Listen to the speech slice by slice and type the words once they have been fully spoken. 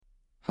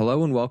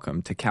Hello and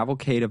welcome to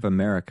Cavalcade of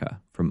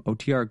America from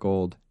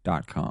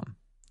OTRGold.com.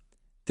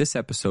 This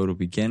episode will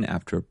begin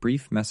after a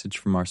brief message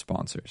from our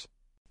sponsors.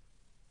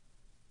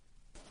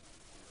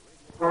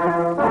 The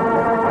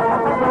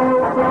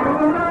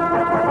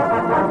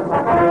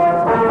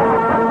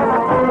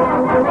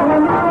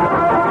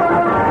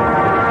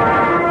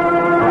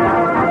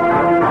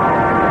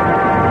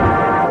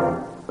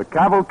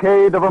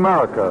Cavalcade of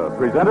America,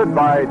 presented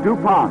by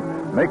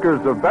DuPont,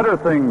 makers of better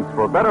things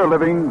for better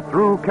living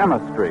through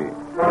chemistry.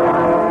 To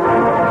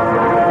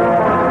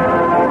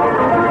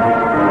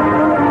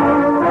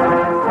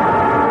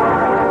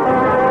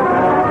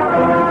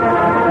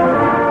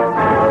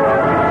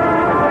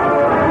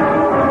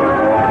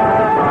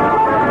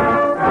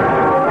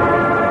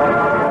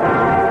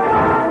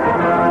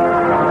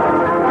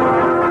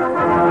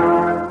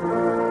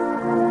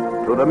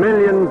the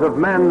millions of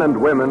men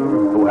and women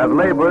who have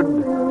labored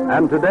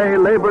and today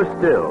labor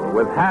still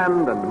with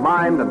hand and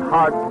mind and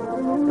heart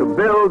to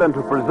build and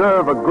to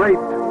preserve a great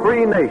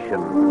free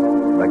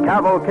nation, the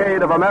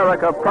Cavalcade of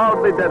America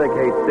proudly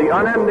dedicates the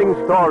unending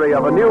story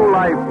of a new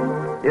life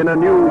in a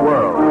new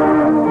world.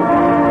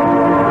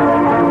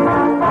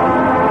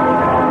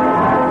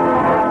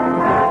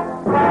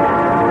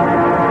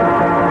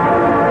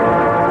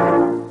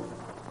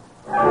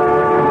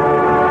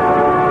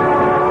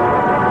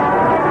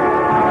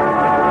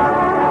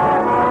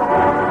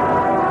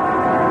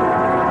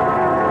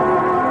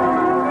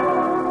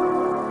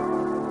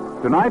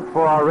 Tonight,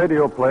 for our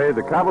radio play,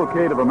 The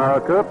Cavalcade of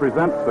America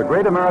presents the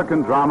great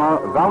American drama,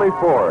 Valley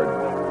Forge,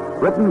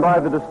 written by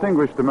the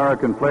distinguished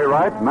American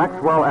playwright,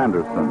 Maxwell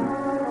Anderson.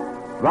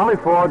 Valley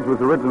Forge was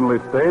originally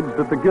staged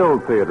at the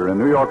Guild Theater in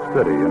New York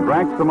City and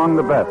ranks among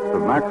the best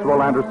of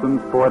Maxwell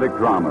Anderson's poetic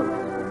dramas.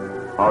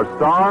 Our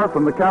star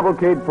from the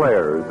Cavalcade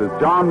Players is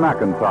John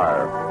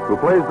McIntyre, who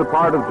plays the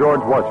part of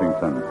George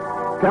Washington.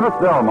 Kenneth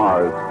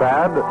Delmar is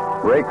Spad,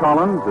 Ray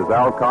Collins is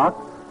Alcott,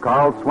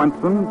 Carl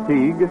Swenson,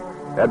 Teague,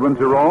 Edwin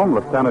Jerome,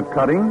 Lieutenant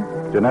Cutting,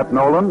 Jeanette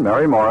Nolan,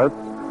 Mary Morris,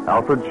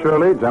 Alfred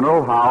Shirley,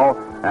 General Howe,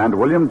 and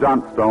William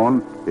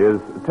Johnstone is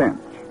Tench.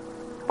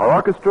 Our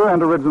orchestra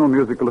and original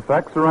musical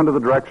effects are under the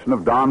direction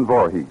of Don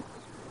Voorhees.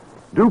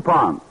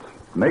 DuPont,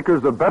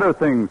 makers of better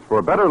things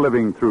for better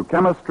living through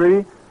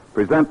chemistry,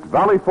 present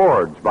Valley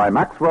Forge by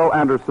Maxwell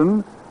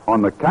Anderson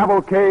on the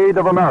Cavalcade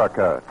of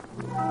America.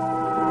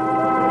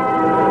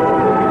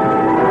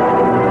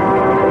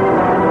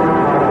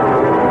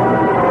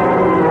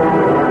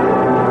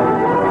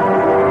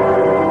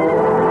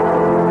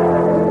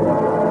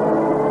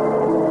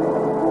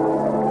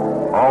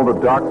 All the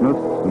darkness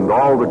and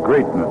all the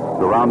greatness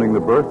surrounding the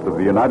birth of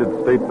the United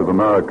States of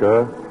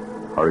America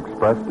are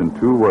expressed in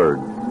two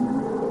words.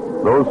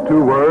 Those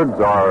two words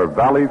are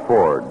Valley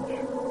Forge.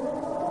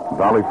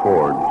 Valley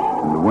Forge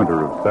in the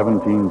winter of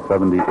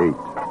 1778.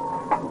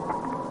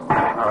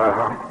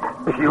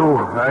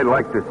 I'd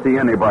like to see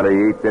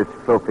anybody eat this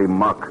filthy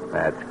muck.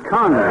 That's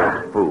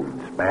Congress food,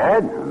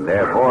 Spad, and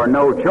therefore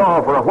no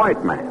chaw for a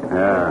white man.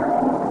 Yeah.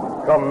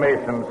 Come,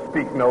 Mason,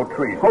 speak no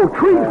treason. Oh,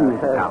 treason!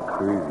 How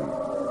treason?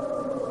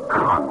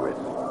 Congress.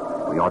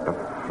 We ought to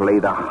flay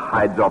the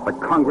hides off the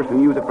Congress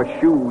and use it for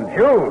shoes.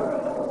 Shoes?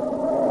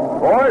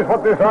 Boys,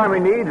 what this army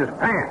needs is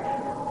pants.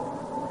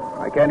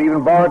 I can't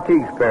even borrow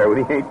Teague's pair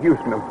when he ain't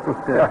using them.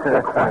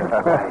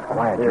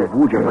 Quiet.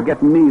 Would you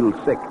forget Neil's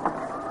sick?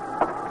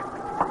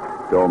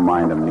 Don't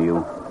mind him,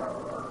 Neil.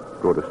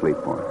 Go to sleep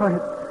for him.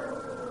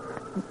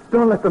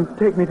 Don't let them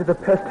take me to the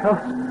pest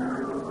house.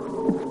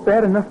 It's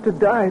bad enough to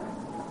die.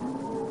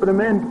 But a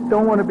man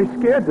don't want to be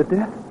scared to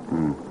death.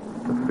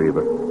 It's a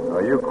fever. Oh,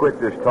 you quit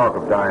this talk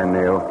of dying,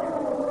 Neil.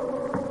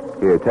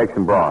 Here, take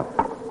some broth.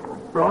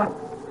 Broth?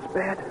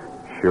 Spad?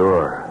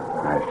 Sure.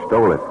 I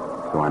stole it,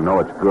 so I know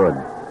it's good.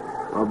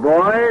 Well,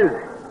 boys,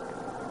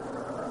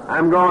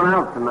 I'm going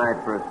out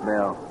tonight for a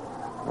spell.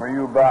 Where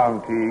you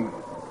bound, Teague?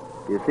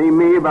 You see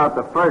me about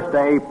the 1st of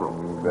April.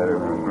 Better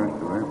be 1st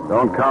of April.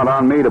 Don't count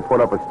on me to put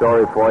up a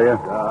story for you.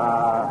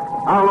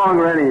 How long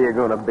are any of you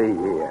going to be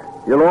here?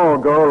 You'll all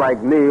go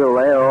like Neil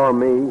there or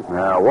me?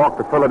 Walk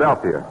to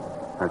Philadelphia.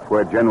 That's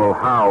where General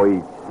Howe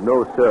eats.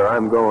 No, sir,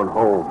 I'm going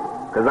home.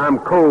 Because I'm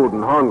cold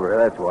and hungry,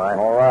 that's why.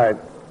 All right.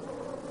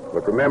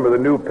 But remember, the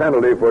new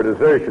penalty for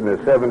desertion is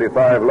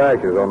 75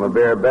 lashes on the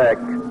bare back.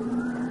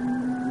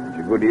 It's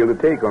a good deal to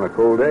take on a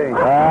cold day.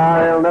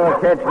 You'll never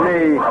catch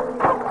me.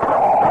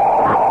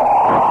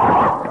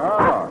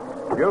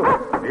 Good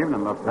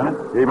evening, Lieutenant.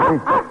 Evening.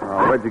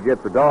 Where'd you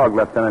get the dog,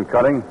 Lieutenant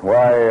Cutting?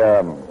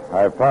 Why,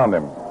 I found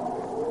him.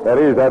 That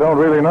is, I don't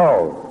really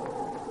know.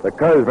 The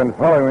cutter's been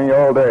following me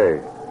all day.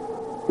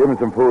 Give him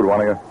some food,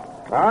 one of you.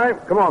 All right,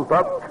 come on,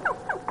 pup.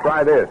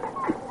 Try this.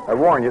 I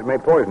warn you, it may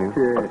poison you.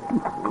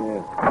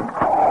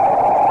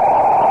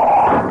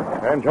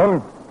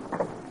 Attention.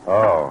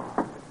 Oh,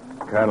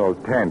 Colonel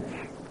Tench.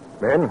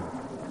 Ben,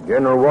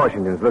 General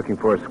Washington's looking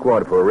for a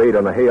squad for a raid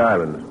on the Hay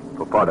Islands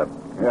for fodder.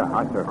 Yeah,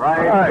 aye, sir.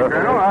 Right,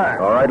 Colonel, aye.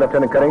 All right,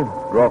 Lieutenant Cutting.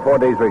 Draw 4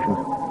 days' rations.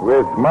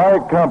 With my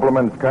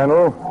compliments,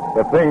 Colonel,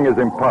 the thing is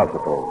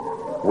impossible.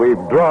 We've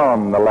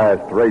drawn the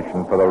last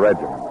ration for the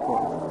regiment.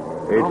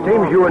 It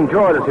seems you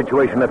enjoy the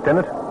situation,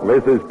 Lieutenant.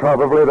 This is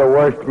probably the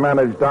worst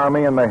managed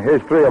army in the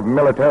history of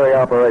military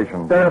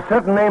operations. There are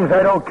certain names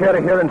I don't care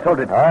to hear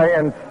insulted. I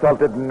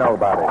insulted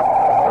nobody.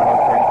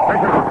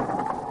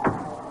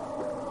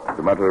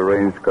 The matter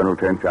arranged, Colonel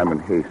Tench. I'm in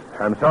haste.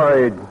 I'm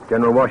sorry,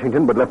 General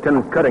Washington, but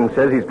Lieutenant Cutting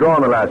says he's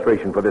drawn the last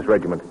ration for this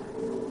regiment.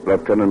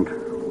 Lieutenant,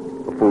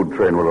 a food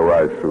train will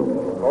arrive soon.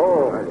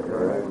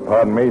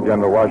 Pardon me,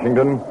 General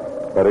Washington,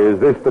 but is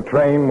this the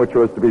train which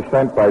was to be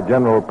sent by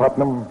General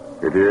Putnam?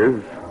 It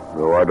is,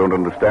 though I don't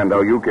understand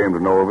how you came to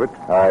know of it.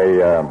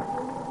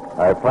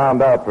 I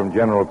found out from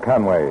General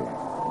Conway.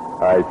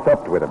 I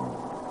supped with him.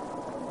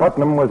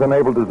 Putnam was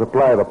unable to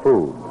supply the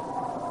food.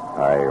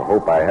 I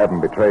hope I haven't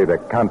betrayed a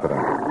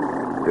confidence.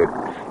 It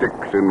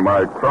sticks in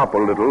my crop a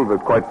little that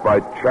quite by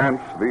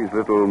chance these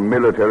little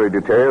military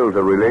details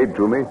are relayed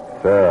to me.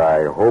 Sir,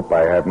 I hope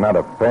I have not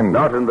offended.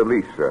 Not in the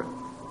least, sir.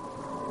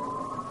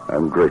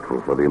 I'm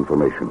grateful for the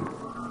information.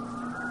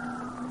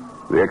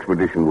 The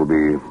expedition will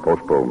be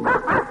postponed.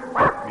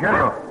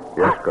 General.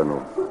 Yes,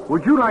 Colonel.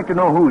 Would you like to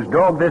know whose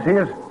dog this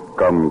is?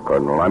 Come,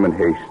 Colonel. I'm in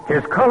haste.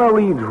 His color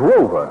reads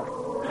Rover.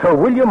 Sir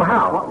William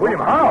Howe. William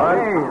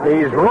Howe?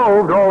 He's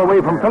roved all the way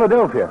from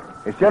Philadelphia.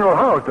 It's General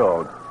Howe's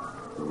dog.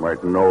 You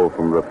might know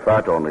from the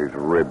fat on his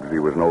ribs he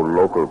was no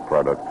local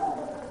product.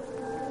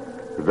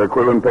 Is there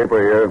quill and paper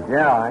here?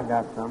 Yeah, I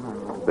got some.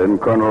 Then,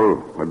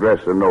 Colonel,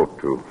 address a note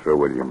to Sir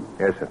William.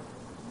 Yes, sir.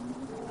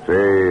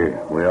 Say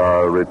we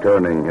are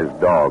returning his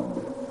dog.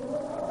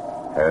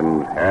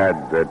 And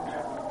add that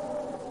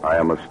I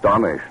am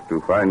astonished to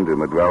find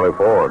him at Valley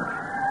Forge.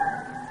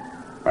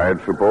 I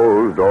had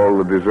supposed all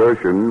the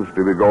desertions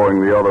to be going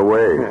the other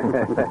way.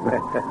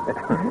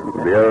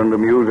 Did the errand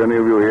amuse any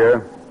of you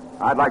here?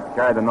 I'd like to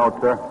carry the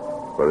note, sir.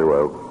 Very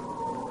well.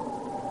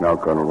 Now,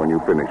 Colonel, when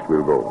you've finished,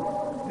 we'll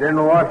go.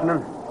 General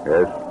Washington?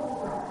 Yes?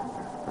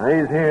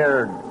 These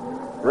here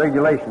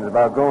regulations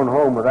about going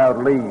home without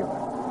leave.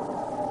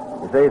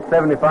 They say it's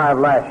 75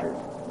 lashes.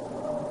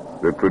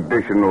 The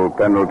traditional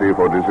penalty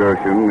for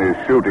desertion is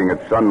shooting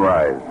at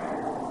sunrise.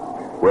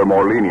 We're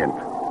more lenient.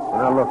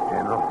 Now, look,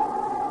 General.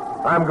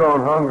 I'm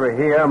going hungry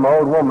here. My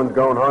old woman's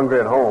going hungry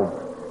at home.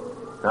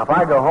 Now, if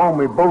I go home,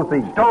 we both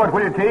eat. Stow it,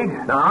 will you, Teague?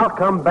 Now, I'll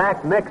come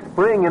back next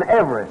spring and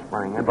every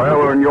spring. If I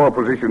were in your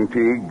position,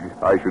 Teague,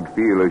 I should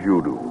feel as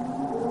you do.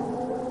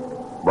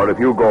 But if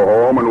you go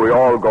home and we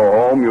all go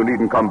home, you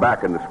needn't come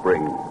back in the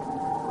spring.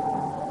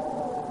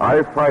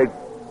 I fight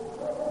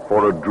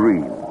for a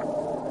dream.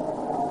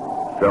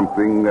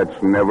 Something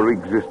that's never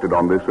existed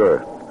on this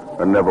earth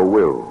and never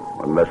will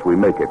unless we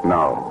make it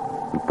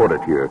now and put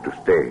it here to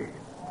stay.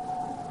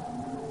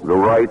 The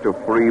right of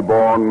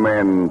free-born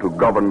men to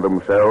govern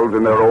themselves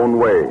in their own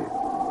way.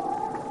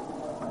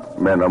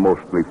 Men are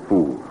mostly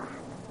fools.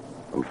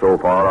 And so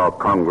far, our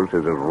Congress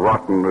is as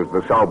rotten as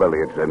the sow belly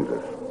it sends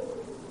us.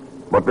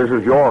 But this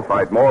is your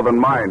fight more than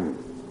mine.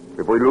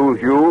 If we lose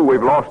you,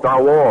 we've lost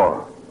our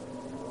war.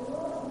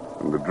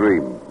 And the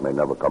dream may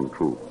never come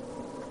true.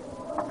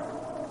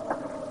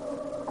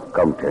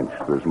 Come, Tench.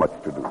 There's much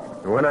to do.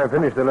 When I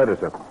finish the letter,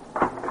 sir.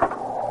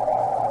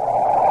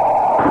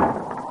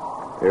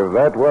 If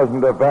that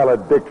wasn't a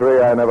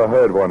valedictory, I never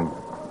heard one.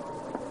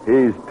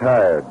 He's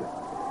tired.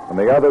 And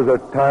the others are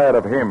tired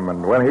of him.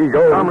 And when he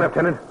goes... Come,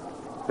 Lieutenant.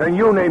 Then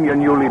you name your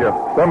new leader.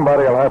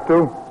 Somebody will have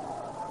to.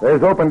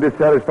 There's open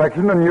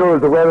dissatisfaction, and you're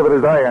as aware of it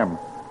as I am.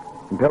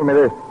 And tell me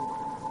this.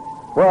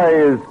 Why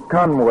is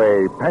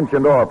Conway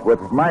pensioned off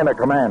with minor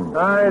command?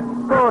 I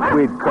thought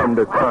we'd come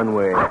to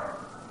Conway.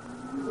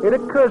 It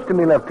occurs to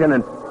me,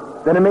 Lieutenant,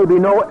 that it may be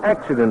no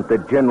accident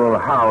that General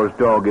Howe's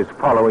dog is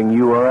following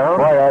you around.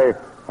 Why,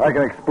 I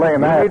can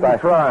explain that. You needn't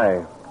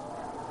try.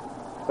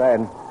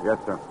 Stan. Yes,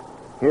 sir.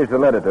 Here's the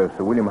letter to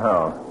Sir William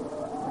Howe.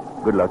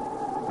 Good luck.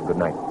 And good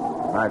night.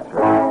 Night,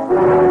 sir.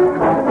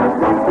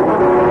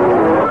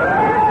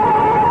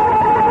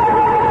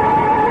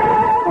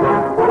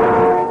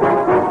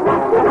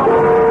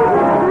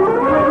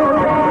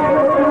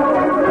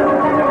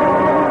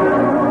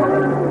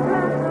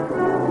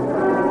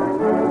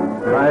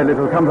 My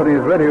little company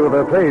is ready with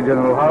their play,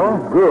 General Howe.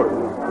 Good.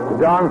 The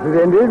dance is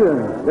ended.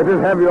 Let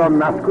us have your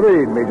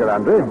masquerade, Major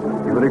Andre.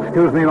 You will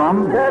excuse me,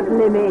 ma'am?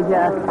 Certainly,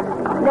 Major.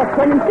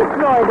 Lieutenant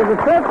Fitzroy does a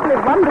perfectly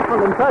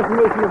wonderful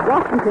impersonation of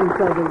Washington,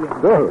 Sir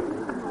William. Good.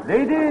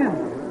 Ladies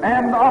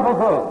and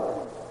officers,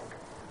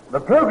 the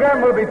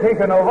program will be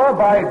taken over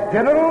by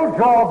General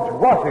George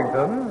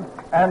Washington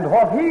and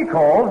what he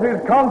calls his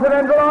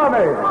Continental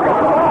Army.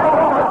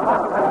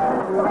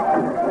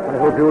 I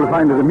hope you will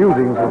find it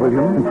amusing, Sir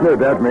William. No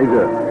doubt,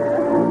 Major.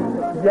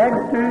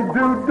 Yankee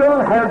Doodle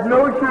has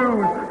no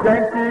shoes,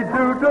 Yankee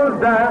Doodle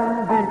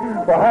dandy.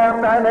 For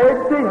ham and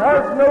eggs he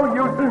has no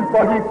use,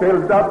 for he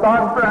fills up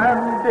on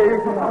brandy.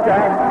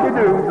 Yankee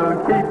Doodle,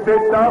 keep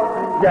it up,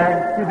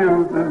 Yankee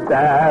Doodle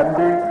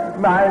dandy.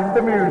 Mind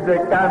the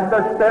music and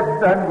the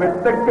steps, and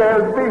with the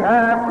girls be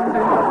handy.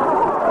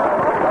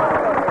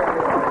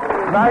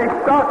 My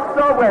socks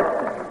are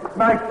wet,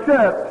 my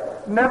shirt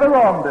never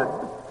laundered.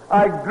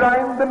 I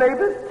grind the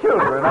neighbor's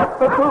children up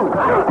for food.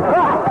 Come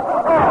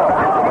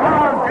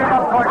on, get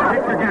up, boy,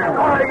 kick again.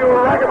 die, you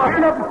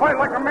ragamuffin. Get up and fight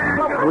like a man.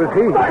 Who is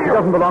he? He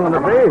doesn't belong in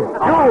the fray.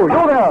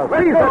 You there!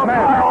 Seize that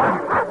man!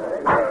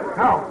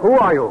 Now, who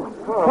are you?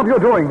 What are you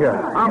doing here?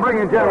 I'm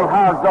bringing General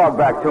Howe's dog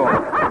back to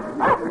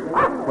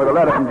him. With a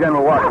letter from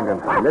General Washington.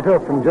 A letter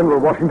from General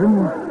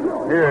Washington?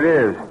 Here it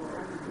is.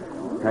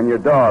 And your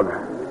dog.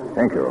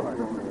 Thank you.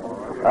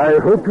 I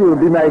hope you'll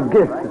be my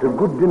guest at a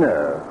good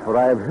dinner, for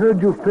I have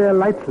heard you fare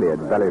lightly at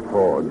Valley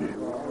Forge.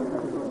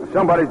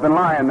 Somebody's been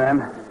lying,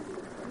 then.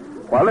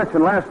 Well,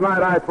 listen, last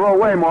night I threw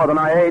away more than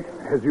I ate.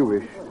 As you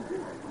wish.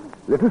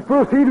 Let us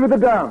proceed with the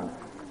dance.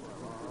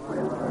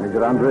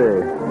 Major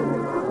Andre,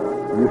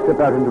 will you step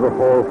out into the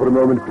hall for a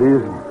moment,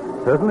 please?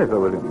 Certainly, Sir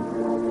William.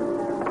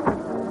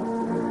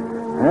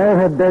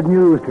 I had bad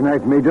news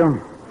tonight,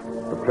 Major.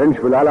 The French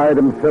will ally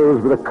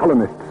themselves with the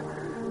colonists,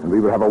 and we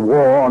will have a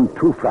war on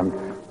two fronts.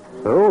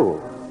 So,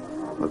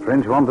 the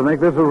French want to make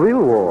this a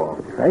real war.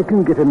 If I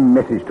can get a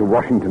message to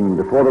Washington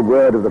before the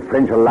word of the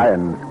French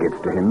alliance gets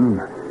to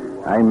him,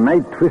 I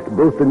might twist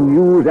both the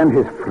news and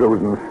his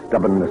frozen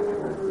stubbornness.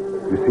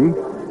 You see?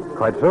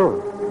 Quite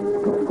so.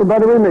 Oh, by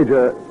the way,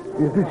 Major,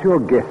 is this your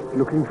guest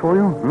looking for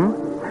you?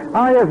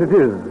 Ah, yes, it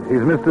is.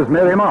 He's Mistress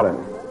Mary Morris.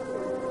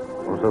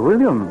 Oh, Sir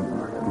William,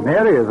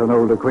 Mary is an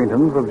old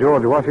acquaintance of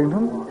George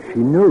Washington. She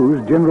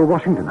knows General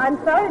Washington. I'm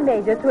sorry,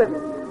 Major, to have...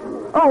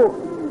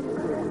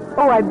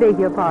 Oh, I beg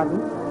your pardon.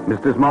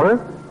 Mistress Morris?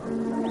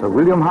 Sir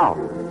William Howe.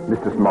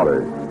 Mistress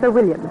Morris. Sir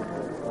William.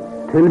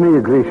 Tell me,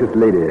 gracious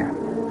lady,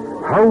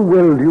 how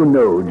well do you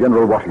know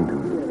General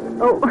Washington?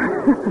 Oh,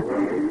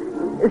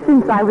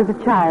 since I was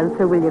a child,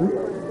 Sir William,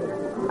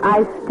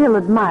 I still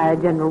admire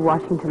General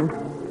Washington,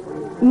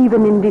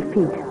 even in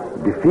defeat.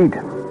 Defeat?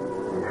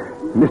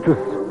 Mistress,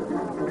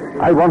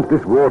 I want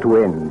this war to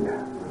end.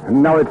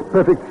 And now it's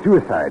perfect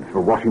suicide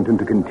for Washington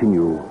to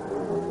continue.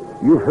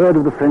 You've heard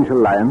of the French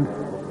alliance?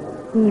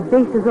 He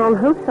bases all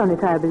hopes on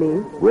it, I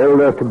believe. Well,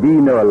 there's to be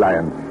no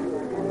alliance.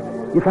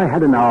 If I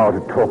had an hour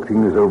to talk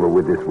things over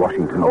with this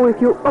Washington... Oh, if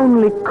you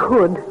only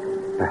could.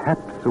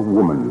 Perhaps a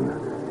woman,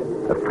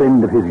 a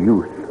friend of his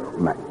youth,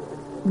 might...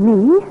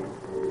 Me?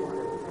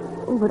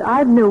 Oh, but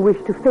I've no wish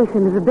to face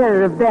him as a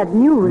bearer of bad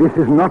news.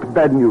 This is not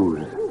bad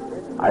news.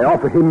 I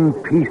offer him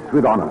peace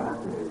with honor.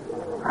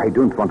 I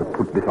don't want to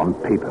put this on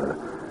paper,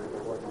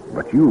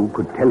 but you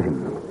could tell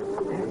him.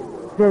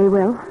 Very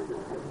well.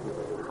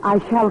 I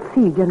shall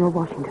see General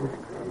Washington.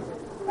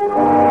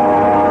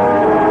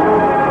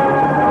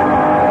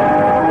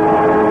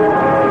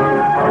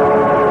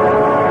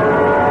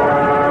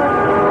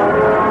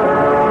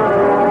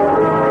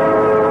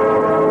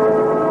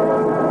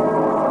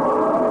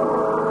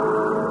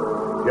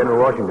 General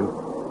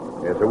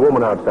Washington, there's a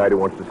woman outside who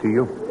wants to see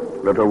you.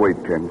 Let her wait,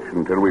 Tench,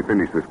 until we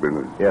finish this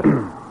business. Yes.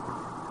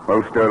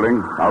 Well,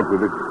 Sterling, out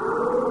with it.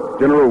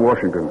 General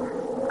Washington,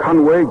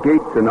 Conway,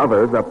 Gates, and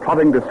others are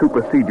plotting to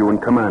supersede you in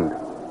command.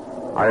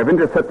 I have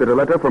intercepted a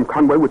letter from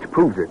Conway which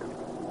proves it.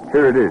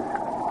 Here it is.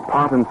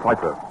 Part and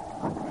cipher.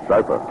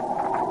 Cipher?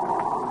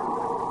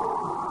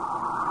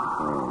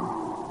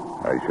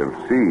 I shall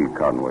see,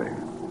 Conway.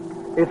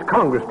 It's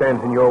Congress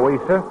stands in your way,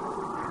 sir.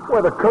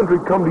 Why, the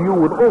country'd come to you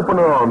with open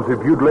arms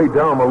if you'd lay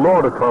down the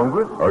law to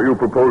Congress. Are you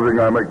proposing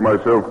I make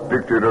myself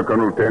dictator,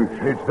 Colonel Tench?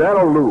 It's that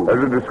or lose.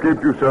 Has it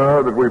escaped you,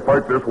 sir, that we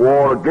fight this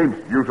war against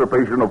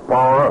usurpation of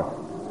power?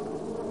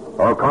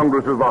 Our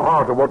Congress is the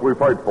heart of what we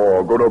fight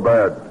for, good or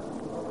bad.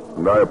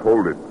 And I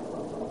uphold it.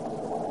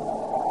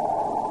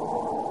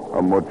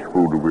 How much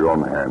food have we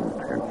on hand,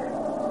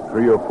 Tench?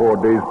 3 or 4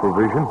 days'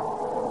 provision.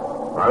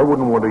 I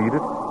wouldn't want to eat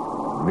it.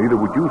 Neither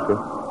would you, sir.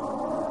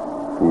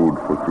 Food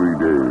for 3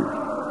 days.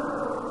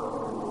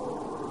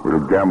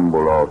 We'll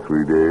gamble our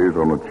 3 days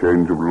on a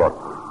change of luck.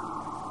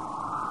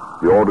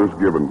 The order's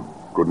given.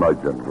 Good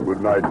night, gentlemen.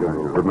 Good night,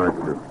 General. Good night,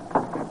 sir.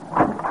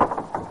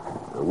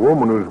 The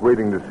woman who's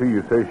waiting to see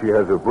you says she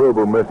has a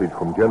verbal message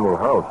from General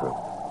Howe, sir.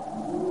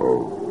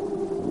 Oh,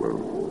 well,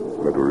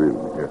 let her in.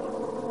 Yes.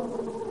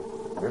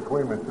 This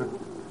way, mister.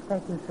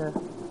 Thank you, sir.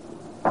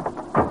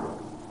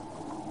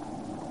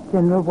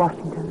 General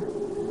Washington.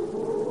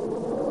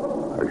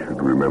 I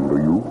should remember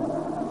you.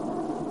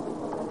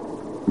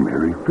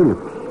 Mary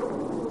Phillips.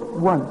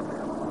 Once.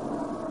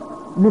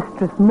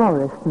 Mistress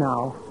Morris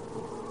now.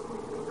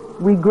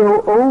 We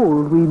grow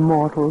old, we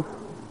mortals.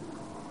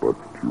 But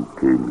you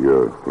came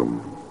here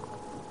from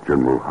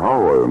General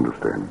Howe, I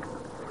understand.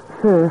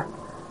 Sir,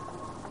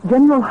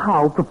 General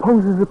Howe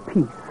proposes a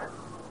peace.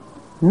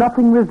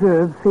 Nothing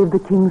reserved save the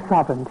king's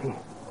sovereignty.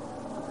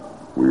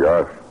 We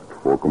asked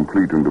for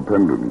complete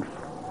independence.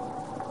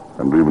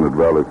 And even at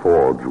Valley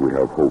Forge, we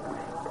have hopes.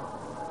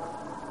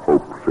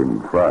 Hopes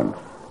in France.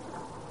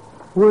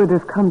 Word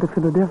has come to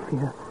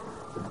Philadelphia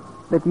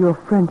that your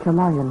French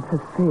alliance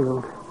has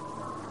failed.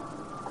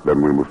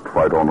 Then we must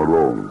fight on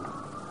alone.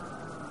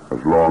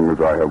 As long as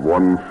I have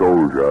one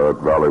soldier at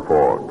Valley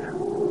Forge.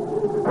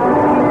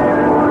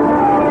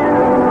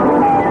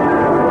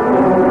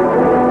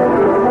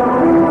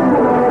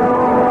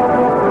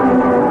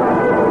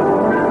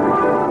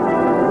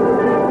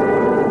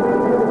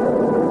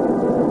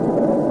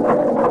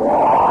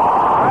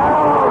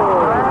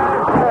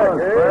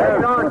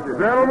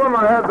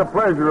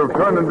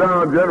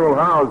 down General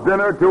Howe's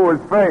dinner to his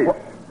face.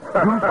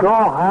 You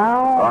saw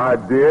Hal? I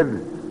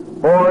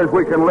did. Boys,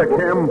 we can lick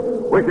him.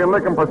 We can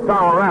lick him for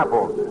sour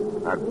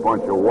apples. That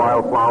bunch of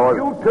wildflowers.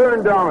 You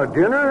turned down a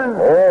dinner?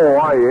 Oh,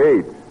 I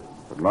ate.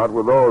 But not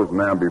with those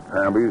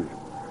namby-pambies.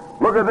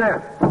 Look at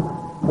this.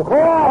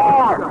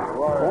 Corn!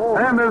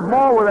 And there's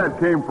more where that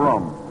came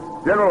from.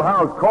 General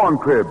Howe's corn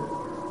cribs.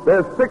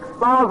 There's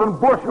 6,000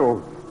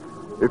 bushels.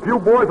 If you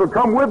boys will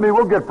come with me,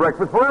 we'll get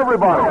breakfast for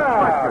everybody.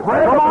 Yeah,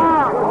 Come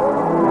on!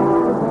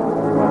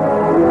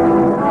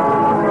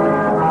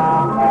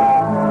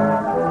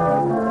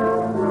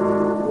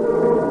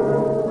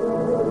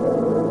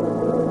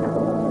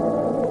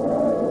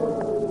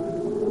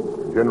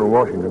 General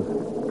Washington,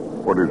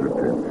 What is it,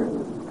 Tinch?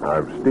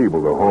 I've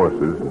stabled the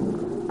horses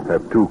and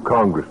have 2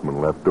 congressmen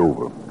left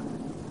over.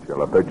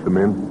 Shall I fetch them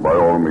in? By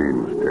all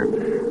means,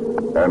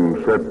 Tinch.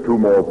 And set 2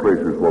 more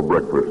places for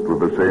breakfast with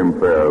the same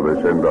fare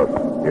they send us.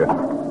 Yes,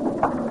 sir.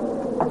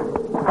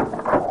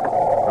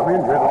 Come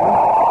in, gentlemen.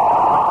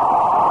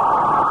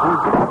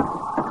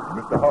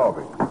 Mr.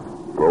 Harvey.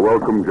 Well,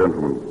 welcome,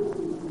 gentlemen.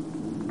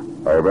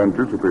 I have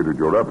anticipated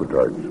your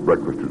appetites.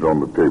 Breakfast is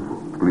on the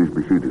table. Please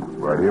be seated.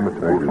 Right here,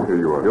 Mr. Washington. Here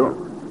you are.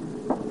 Sure.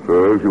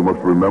 Sirs, you must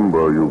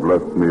remember you've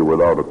left me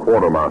without a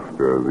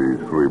quartermaster these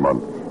 3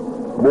 months.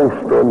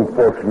 Most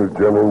unfortunate,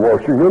 General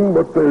Washington,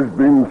 but there's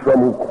been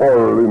some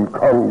quarrel in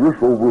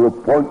Congress over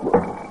appointment.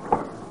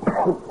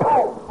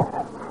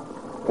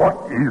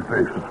 What is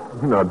this?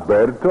 Not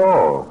bad at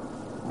all.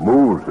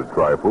 Moves a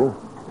trifle.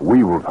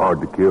 Weevil's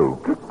hard to kill.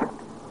 Do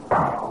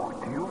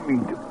you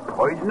mean to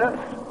poison us?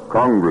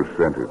 Congress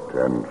sent it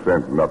and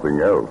sent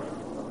nothing else.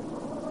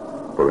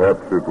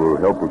 Perhaps it will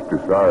help us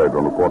decide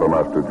on a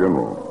quartermaster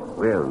general.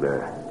 Well,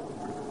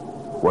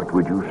 what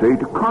would you say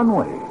to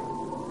Conway?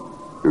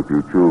 If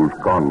you choose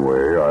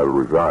Conway, I'll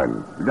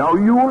resign. Now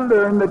you'll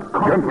learn that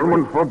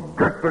Gentlemen,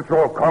 forget that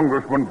you're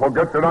congressman.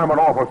 Forget that I'm an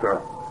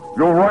officer.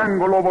 You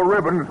wrangle over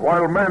ribbons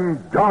while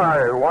men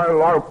die,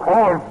 while our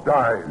cause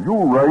dies.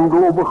 You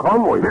wrangle over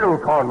Conway. Kill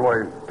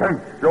Conway.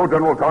 Tench, show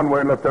General Conway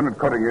and Lieutenant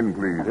Cutting in,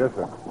 please. Yes,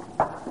 sir.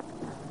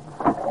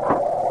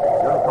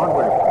 General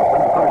Conway.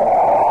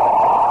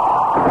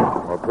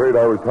 I'm afraid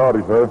I was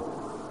tardy, sir,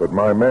 but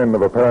my men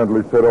have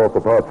apparently set off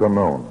for parts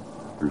unknown.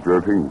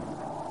 Deserting?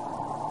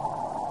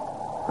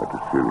 That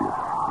is serious,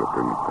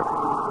 Lieutenant Cutting.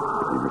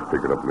 But we must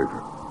take it up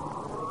later.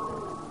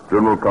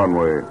 General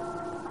Conway,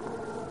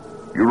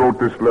 you wrote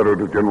this letter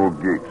to General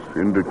Gates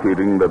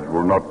indicating that it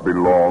will not be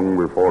long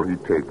before he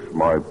takes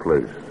my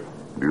place.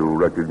 Do you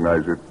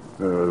recognize it?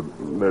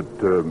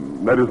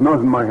 That is not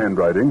in my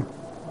handwriting.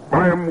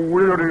 I am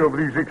weary of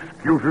these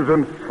excuses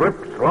and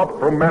slip-slop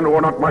from men who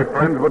are not my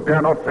friends but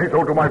dare not say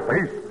so to my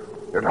face.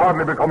 It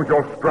hardly becomes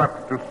your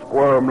straps to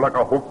squirm like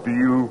a hook to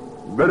you.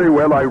 Very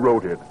well, I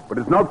wrote it. But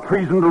it's not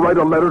treason to write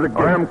a letter to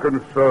Gates. I am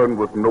concerned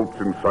with notes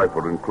in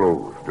cipher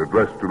enclosed,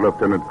 addressed to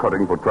Lieutenant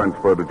Cutting for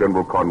transfer to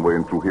General Conway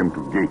and through him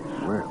to Gates.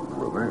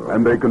 Well.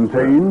 And they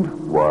contained?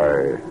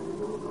 Why,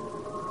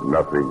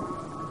 nothing.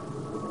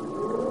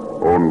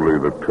 Only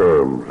the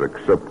terms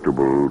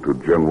acceptable to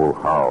General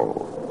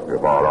Howe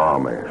if our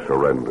army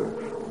surrenders.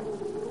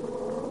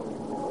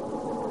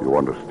 You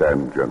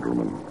understand,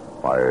 gentlemen,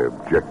 I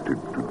objected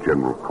to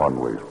General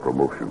Conway's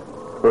promotion.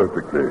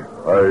 Perfectly.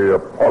 I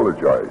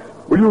apologize.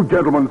 Will you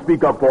gentlemen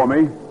speak up for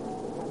me?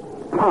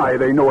 Aye,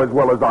 they know as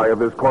well as I of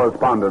this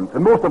correspondence,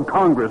 and most of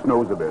Congress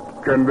knows of it.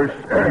 Can this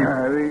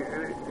end?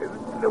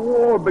 The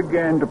war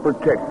began to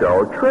protect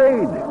our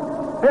trade.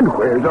 And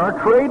where's our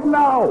trade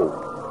now?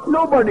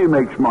 Nobody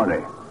makes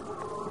money.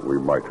 We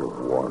might have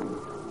won.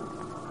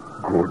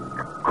 Good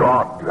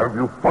God, have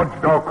you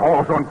fudged our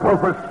cause on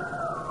purpose?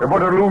 If we're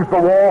to lose the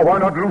war, why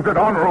not lose it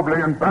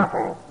honorably in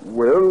battle?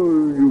 Well,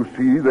 you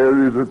see,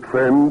 there is a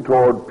trend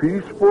toward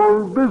peace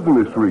for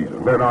business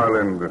reasons. Then I'll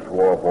end this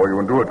war for you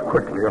and do it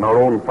quickly in our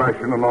own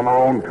fashion and on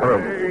our own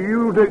terms.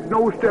 You take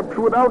no steps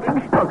without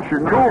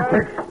instruction. You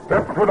take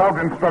steps without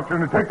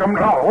instruction and take them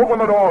now. Open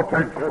the door,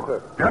 Tench. Yes,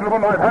 sir.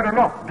 Gentlemen, I've had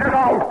enough. Get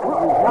out!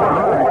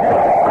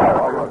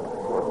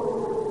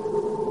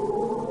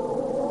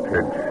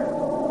 Tench.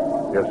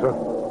 Yes, sir.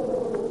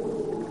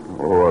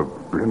 Oh,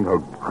 I've been a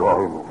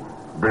gull.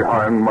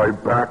 Behind my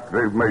back,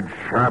 they've made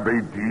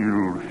shabby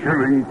deals,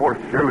 shilling for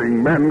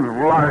shilling, men's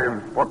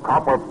lives for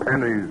copper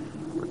pennies.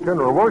 But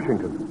General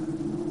Washington,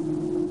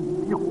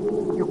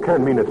 you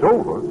can't mean it's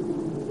over.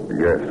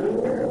 Yes,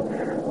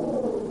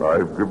 Tench.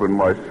 I've given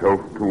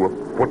myself to a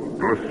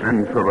footless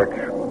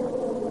insurrection.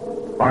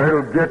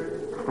 I'll get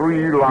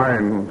 3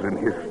 lines in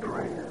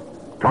history,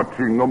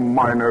 touching a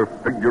minor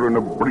figure in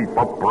a brief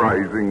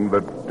uprising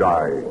that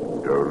died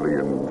early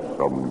in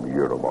some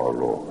year of our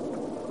Lord.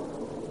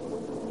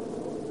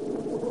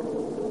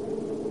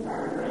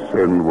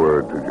 Send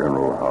word to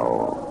General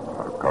Howe.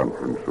 Our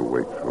conference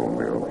awaits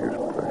only on his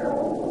pleasure.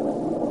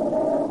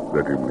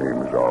 Let him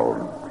name his hour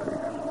and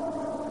place.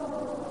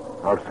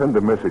 I'll send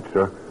a message,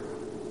 sir.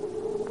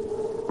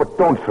 But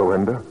don't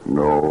surrender.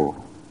 No.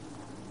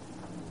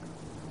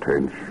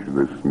 Tench,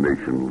 this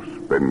nation's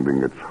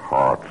spending its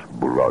heart's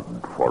blood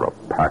for a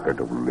packet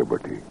of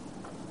liberty.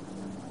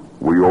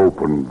 We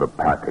opened the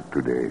packet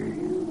today,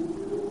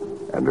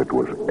 and it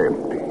was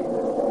empty.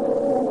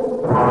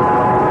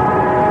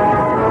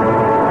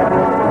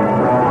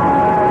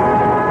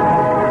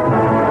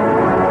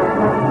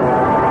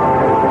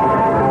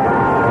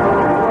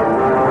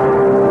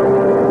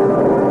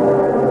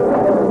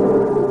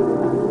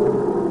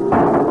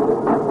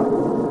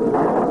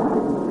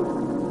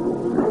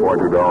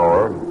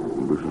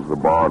 The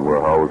barn where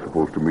Howe was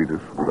supposed to meet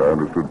us, but I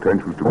understood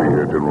Tench was to be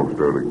here, General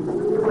Sterling.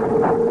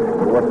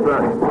 What's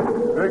that?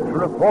 Beg to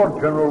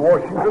report, General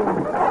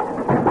Washington.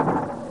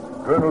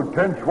 Colonel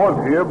Tench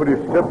was here, but he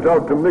stepped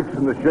out to mix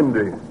in the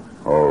shindy.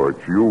 Oh,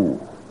 it's you.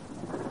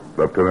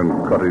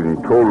 Lieutenant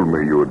Cutting told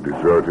me you had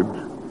deserted.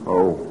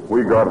 Oh,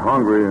 we got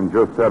hungry and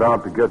just set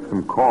out to get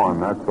some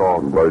corn, that's all.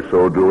 And by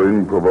so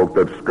doing, provoked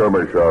that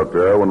skirmish out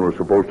there when we're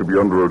supposed to be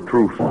under a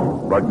truce.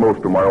 Like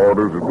most of my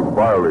orders, it was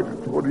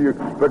violated. What do you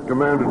expect a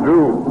man to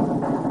do?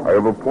 I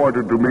have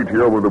appointed to meet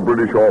here with a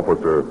British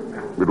officer.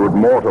 It would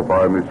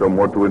mortify me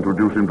somewhat to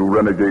introduce him to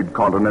renegade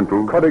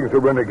Continental. Cutting's a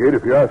renegade,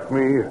 if you ask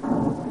me.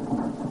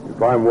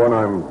 If I'm one,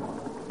 I'm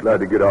glad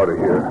to get out of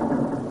here.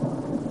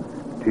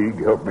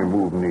 Teague, help me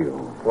move Neil.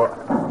 What?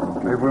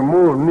 If we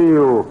move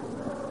Neil,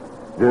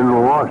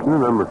 General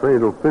Washington, I'm afraid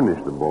it'll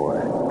finish the boy.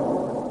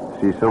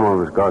 See, some of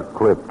us got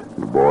clipped.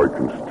 The boy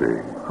can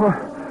stay.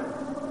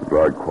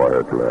 Lie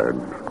quiet, lad.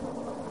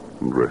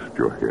 And rest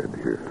your head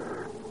here.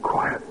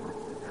 Quiet.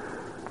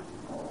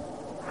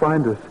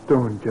 Find a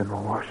stone,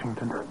 General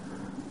Washington,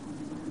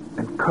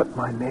 and cut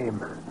my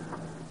name.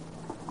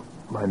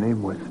 My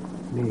name was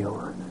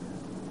Neil.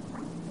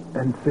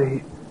 And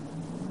say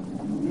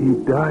he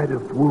died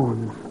of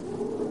wounds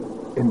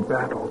in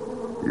battle.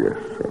 Yes,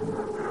 son.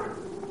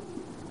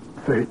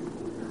 Say,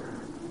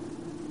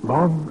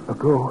 long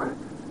ago,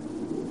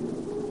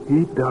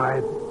 he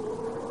died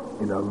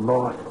in a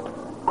lost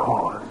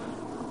cause.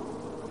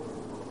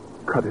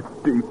 Cut it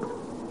deep.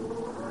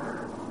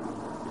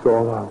 It's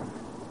all I'll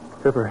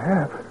ever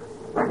have.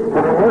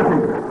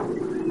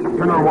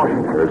 General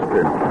Washington. Yes,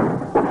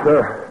 Tench.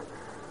 Sir,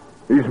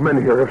 these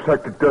men here have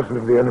sacked a dozen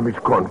of the enemy's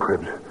corn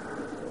cribs.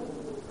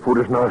 Food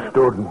is now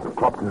stored in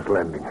Clopton's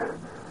Landing. There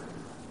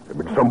have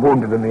been some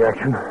wounded in the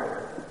action,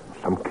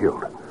 some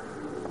killed.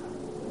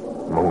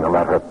 Among the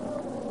latter,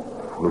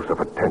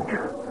 Lucifer Tench.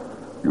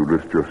 You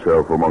list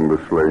yourself among the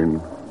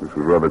slain. This is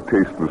rather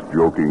tasteless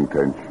joking,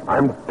 Tench.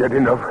 I'm dead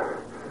enough.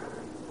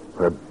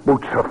 Their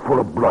boots are full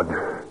of blood.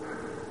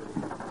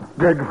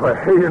 Dead for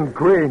hay and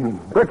grain.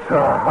 That's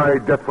a high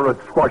death for a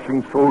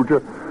squashing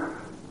soldier.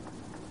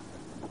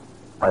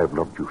 I have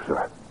loved you,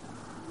 sir.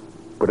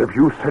 But if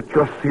you set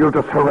your seal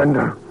to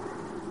surrender,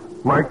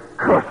 my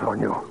curse on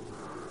you.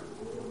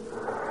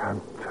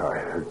 I'm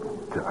tired.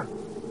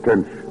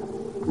 Tench.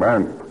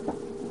 Man.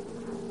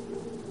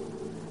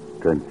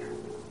 Tench.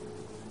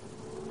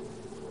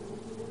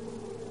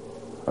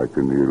 I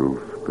can ill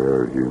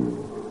spare him.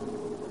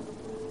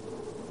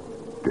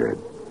 Dead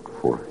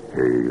for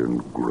hay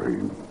and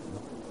grain.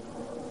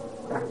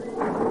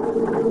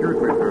 Excuse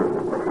me,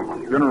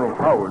 sir. General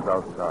Howe is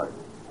outside.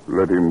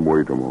 Let him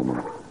wait a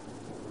moment.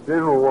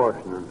 General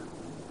Washington,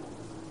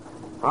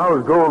 I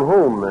was going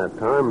home that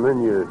time,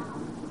 then you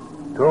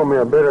told me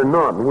I better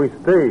not, and we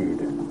stayed.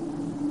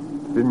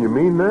 Didn't you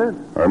mean that?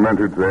 I meant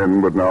it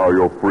then, but now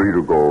you're free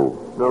to go.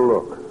 Now,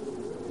 look.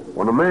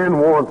 When a man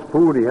wants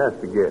food, he has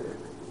to get it.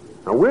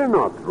 Now, we're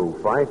not through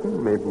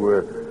fighting. Maybe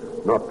we're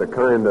not the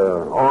kind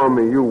of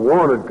army you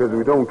wanted because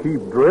we don't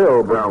keep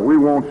drill, but... Now, we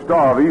won't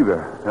starve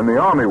either, and the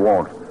army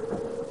won't.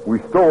 We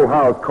stole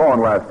Howe's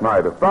corn last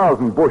night,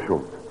 1,000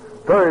 bushels.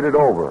 Ferried it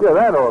over. Yeah,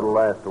 that ought to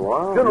last a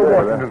while. General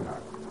Washington,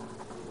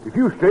 if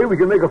you stay, we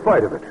can make a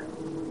fight of it.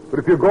 But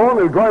if you're gone,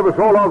 they'll drive us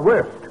all out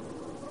west.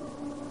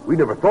 We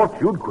never thought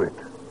you'd quit.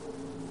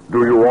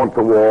 Do you want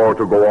the war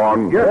to go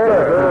on? Yes,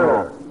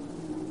 sir.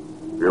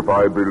 If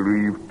I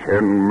believed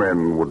 10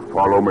 men would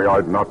follow me,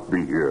 I'd not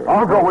be here.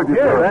 I'll go with you,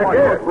 sir.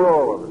 Yes, for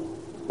all of us.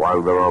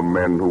 While there are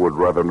men who would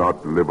rather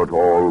not live at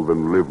all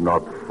than live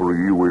not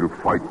free, we'll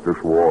fight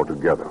this war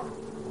together.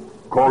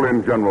 Call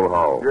in General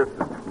Howe. Yes,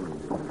 sir.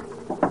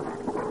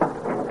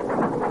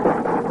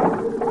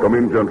 Come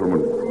in,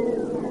 gentlemen.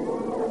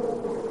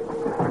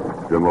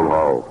 General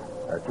Howe.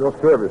 At your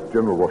service,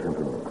 General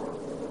Washington.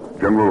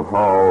 General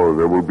Howe,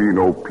 there will be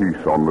no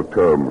peace on the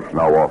terms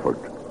now offered.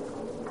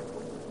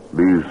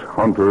 These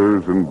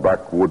hunters and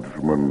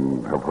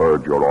backwoodsmen have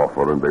heard your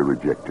offer and they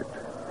reject it.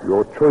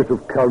 Your choice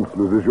of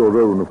counselors is your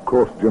own, of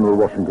course, General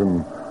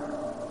Washington.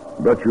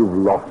 But you've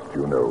lost,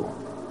 you know.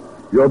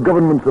 Your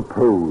government's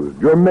opposed.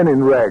 Your men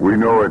in rags. We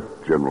know it,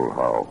 General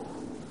Howe.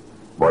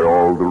 By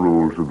all the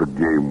rules of the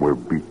game, we're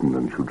beaten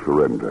and should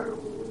surrender.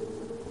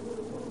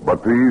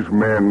 But these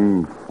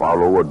men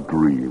follow a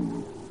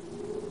dream.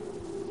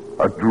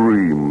 A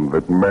dream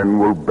that men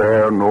will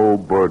bear no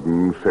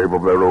burden save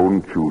of their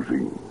own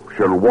choosing,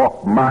 shall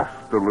walk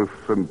masterless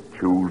and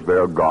choose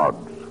their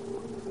gods.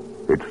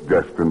 It's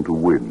destined to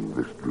win,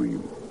 this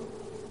dream.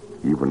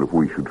 Even if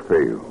we should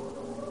fail,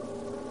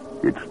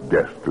 it's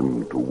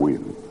destined to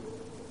win.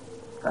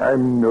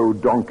 I'm no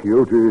Don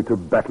Quixote to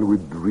battle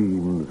with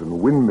dreams and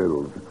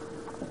windmills.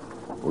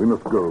 We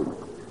must go.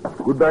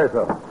 Goodbye,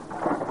 sir.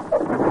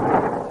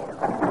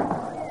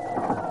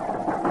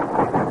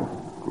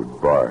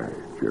 Goodbye,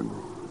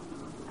 General.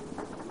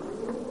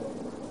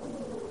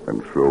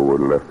 And so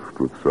we're left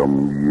with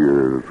some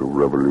years of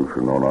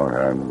revolution on our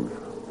hands,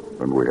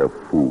 and we have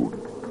food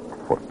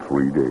for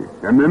 3 days.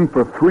 And then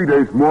for 3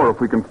 days more if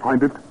we can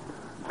find it.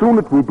 Soon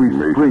it will be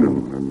Mason spring.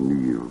 and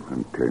Neil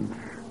and Tench.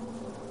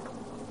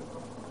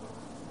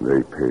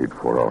 They paid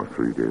for our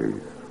 3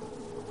 days.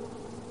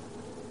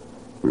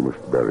 We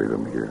must bury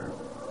them here.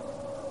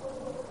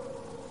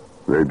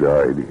 They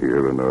died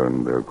here and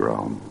earned their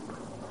ground.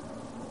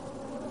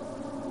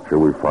 Shall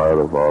we fire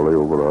a volley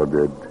over our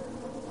dead?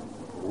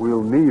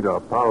 We'll need our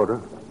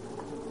powder.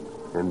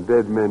 And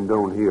dead men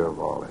don't hear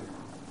volleys.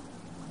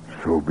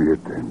 So be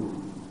it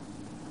then.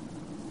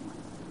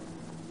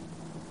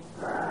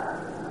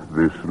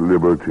 This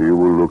liberty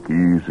will look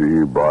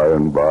easy by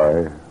and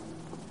by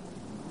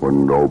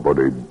when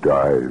nobody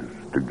dies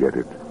to get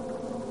it.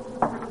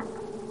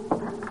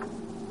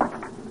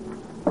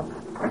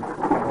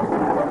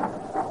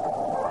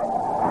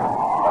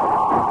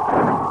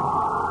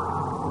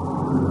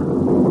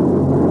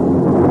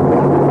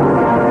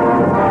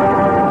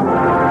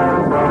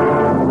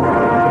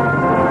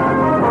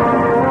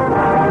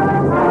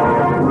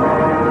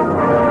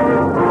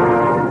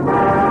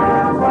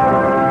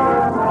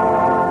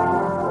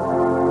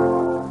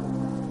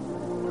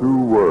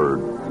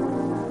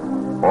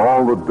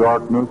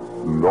 Darkness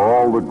and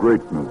all the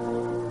greatness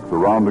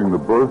surrounding the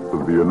birth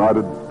of the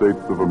United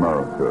States of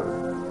America.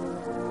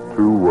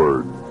 2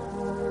 words.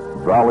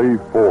 Valley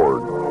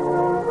Forge.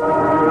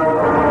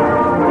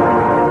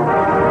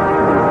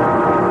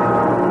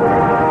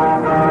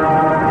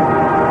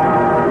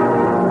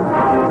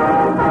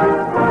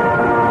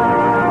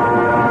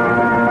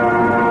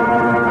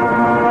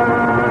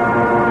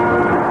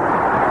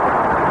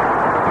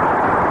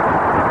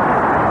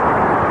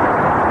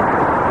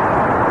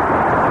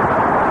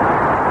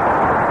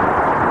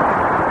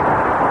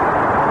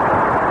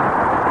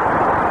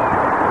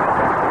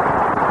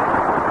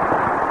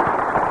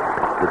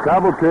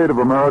 The Cavalcade of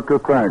America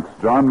thanks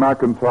John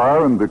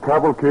McIntyre and the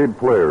Cavalcade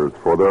Players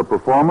for their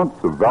performance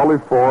of Valley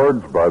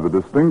Forge by the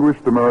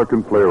distinguished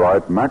American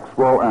playwright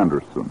Maxwell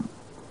Anderson.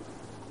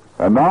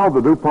 And now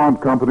the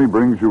DuPont Company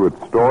brings you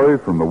its story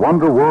from the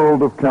wonder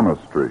world of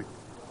chemistry.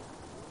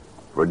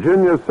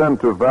 Virginia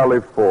sent to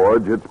Valley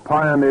Forge its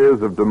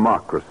pioneers of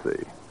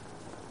democracy.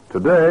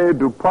 Today,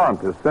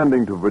 DuPont is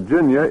sending to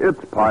Virginia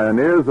its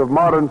pioneers of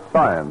modern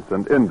science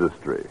and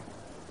industry.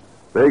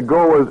 They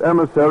go as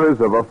emissaries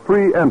of a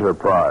free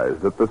enterprise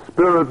that the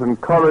spirit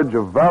and courage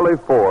of Valley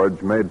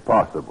Forge made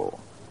possible.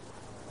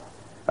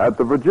 At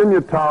the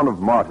Virginia town of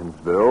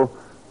Martinsville,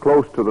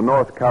 close to the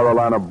North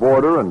Carolina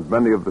border and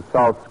many of the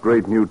South's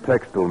great new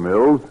textile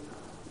mills,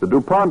 the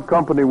DuPont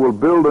Company will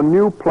build a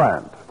new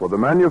plant for the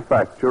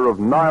manufacture of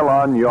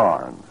nylon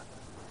yarn.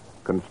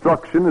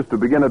 Construction is to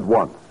begin at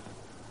once.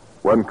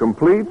 When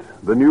complete,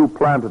 the new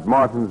plant at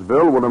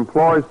Martinsville will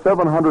employ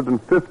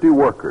 750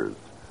 workers,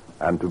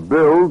 and to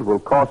build will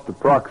cost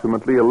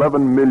approximately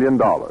 $11 million.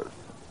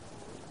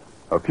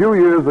 A few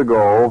years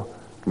ago,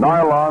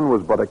 nylon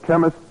was but a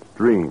chemist's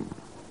dream,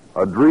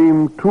 a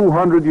dream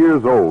 200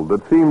 years old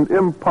that seemed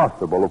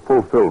impossible of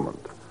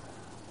fulfillment.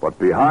 But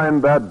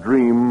behind that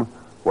dream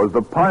was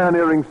the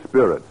pioneering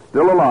spirit,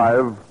 still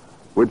alive,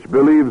 which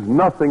believes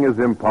nothing is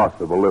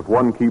impossible if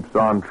one keeps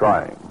on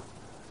trying.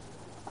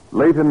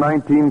 Late in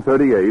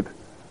 1938,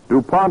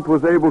 DuPont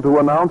was able to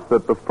announce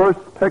that the first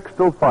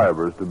textile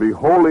fibers to be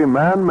wholly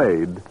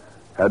man-made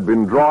had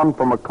been drawn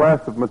from a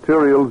class of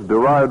materials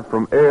derived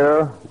from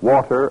air,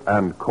 water,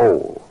 and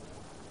coal.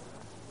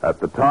 At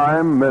the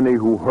time, many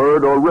who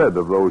heard or read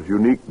of those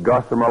unique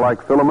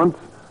gossamer-like filaments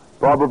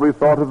probably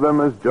thought of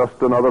them as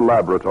just another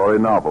laboratory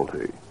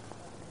novelty.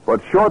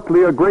 But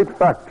shortly, a great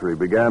factory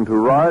began to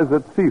rise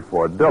at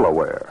Seaford,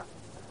 Delaware.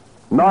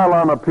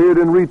 Nylon appeared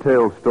in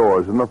retail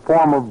stores in the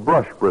form of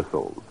brush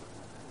bristles.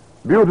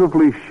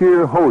 Beautifully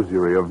sheer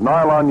hosiery of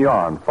nylon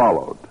yarn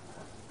followed,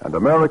 and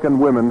American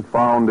women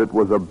found it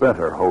was a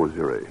better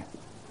hosiery.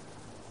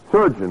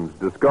 Surgeons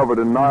discovered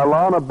in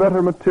nylon a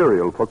better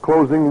material for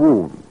closing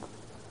wounds.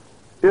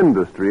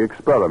 Industry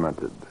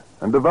experimented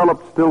and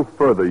developed still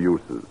further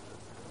uses.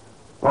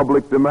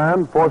 Public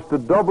demand forced a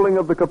doubling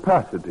of the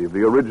capacity of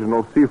the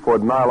original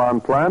Seaford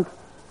nylon plant,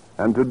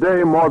 and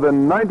today more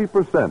than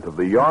 90% of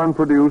the yarn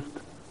produced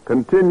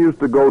continues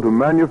to go to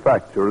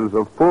manufacturers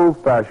of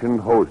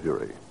full-fashioned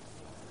hosiery.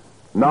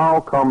 Now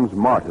comes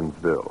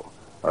Martinsville,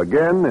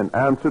 again in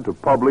answer to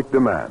public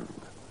demand.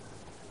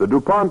 The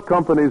DuPont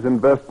Company's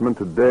investment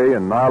today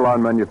in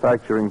nylon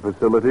manufacturing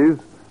facilities,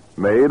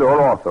 made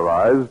or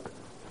authorized,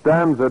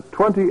 stands at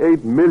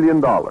 $28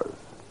 million.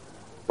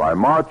 By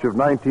March of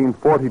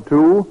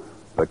 1942,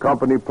 the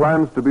company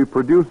plans to be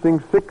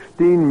producing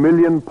 16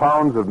 million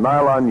pounds of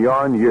nylon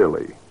yarn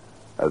yearly,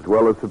 as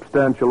well as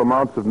substantial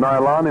amounts of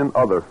nylon in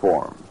other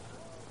forms.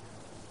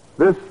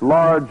 This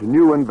large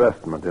new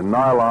investment in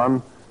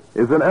nylon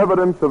is an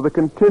evidence of the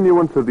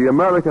continuance of the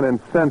American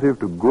incentive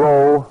to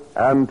grow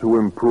and to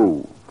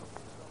improve.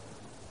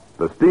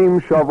 The steam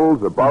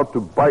shovels about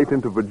to bite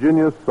into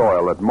Virginia's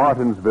soil at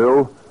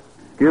Martinsville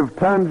give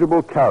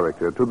tangible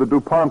character to the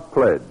DuPont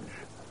pledge.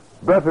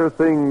 Better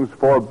things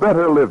for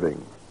better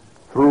living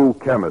through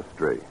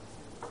chemistry.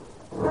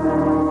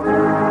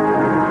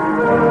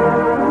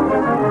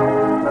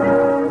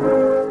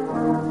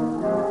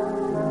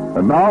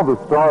 And now the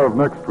star of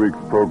next week's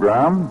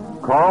program,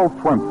 Carl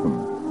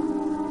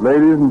Swenson.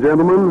 Ladies and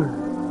gentlemen,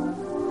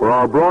 for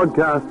our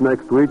broadcast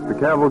next week, the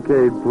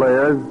Cavalcade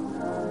Players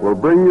will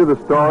bring you the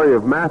story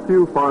of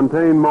Matthew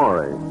Fontaine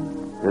Maury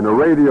in a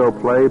radio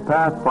play,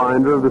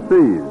 Pathfinder of the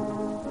Seas.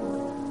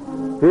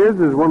 His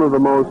is one of the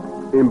most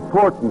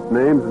important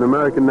names in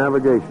American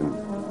navigation,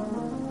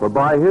 for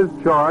by his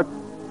chart,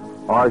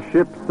 our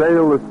ships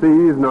sail the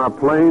seas and our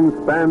planes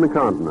span the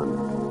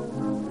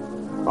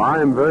continent.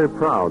 I am very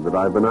proud that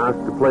I've been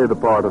asked to play the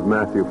part of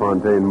Matthew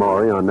Fontaine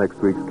Maury on next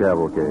week's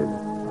Cavalcade.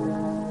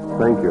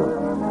 Thank you,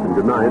 and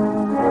good night.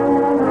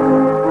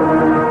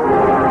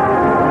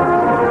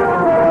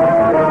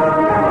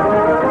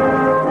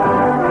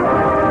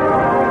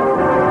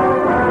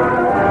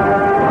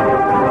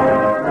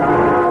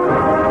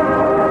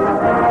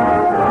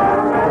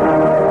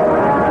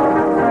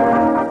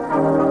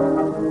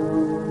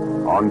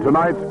 On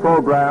tonight's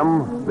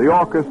program, the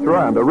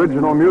orchestra and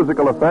original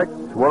musical effects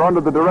were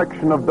under the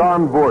direction of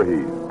Don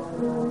Voorhees.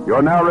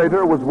 Your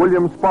narrator was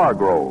William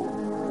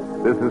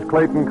Spargrove. This is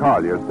Clayton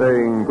Collier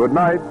saying good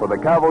night for the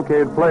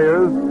Cavalcade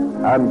Players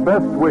and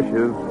best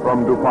wishes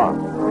from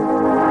DuPont.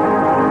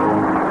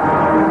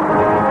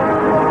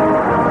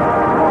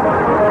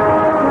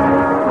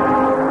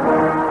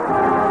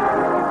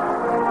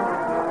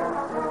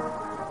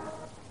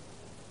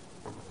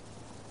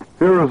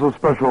 Here is a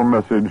special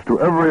message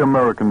to every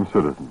American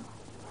citizen.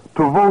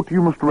 To vote,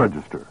 you must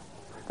register.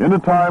 In a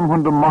time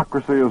when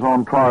democracy is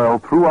on trial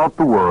throughout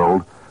the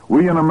world,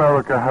 we in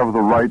America have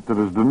the right that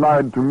is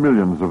denied to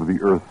millions of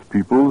the earth's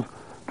peoples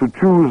to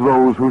choose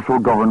those who shall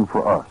govern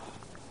for us.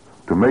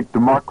 To make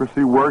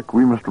democracy work,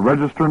 we must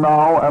register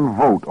now and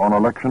vote on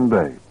Election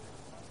Day.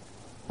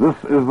 This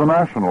is the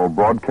National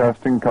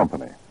Broadcasting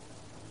Company.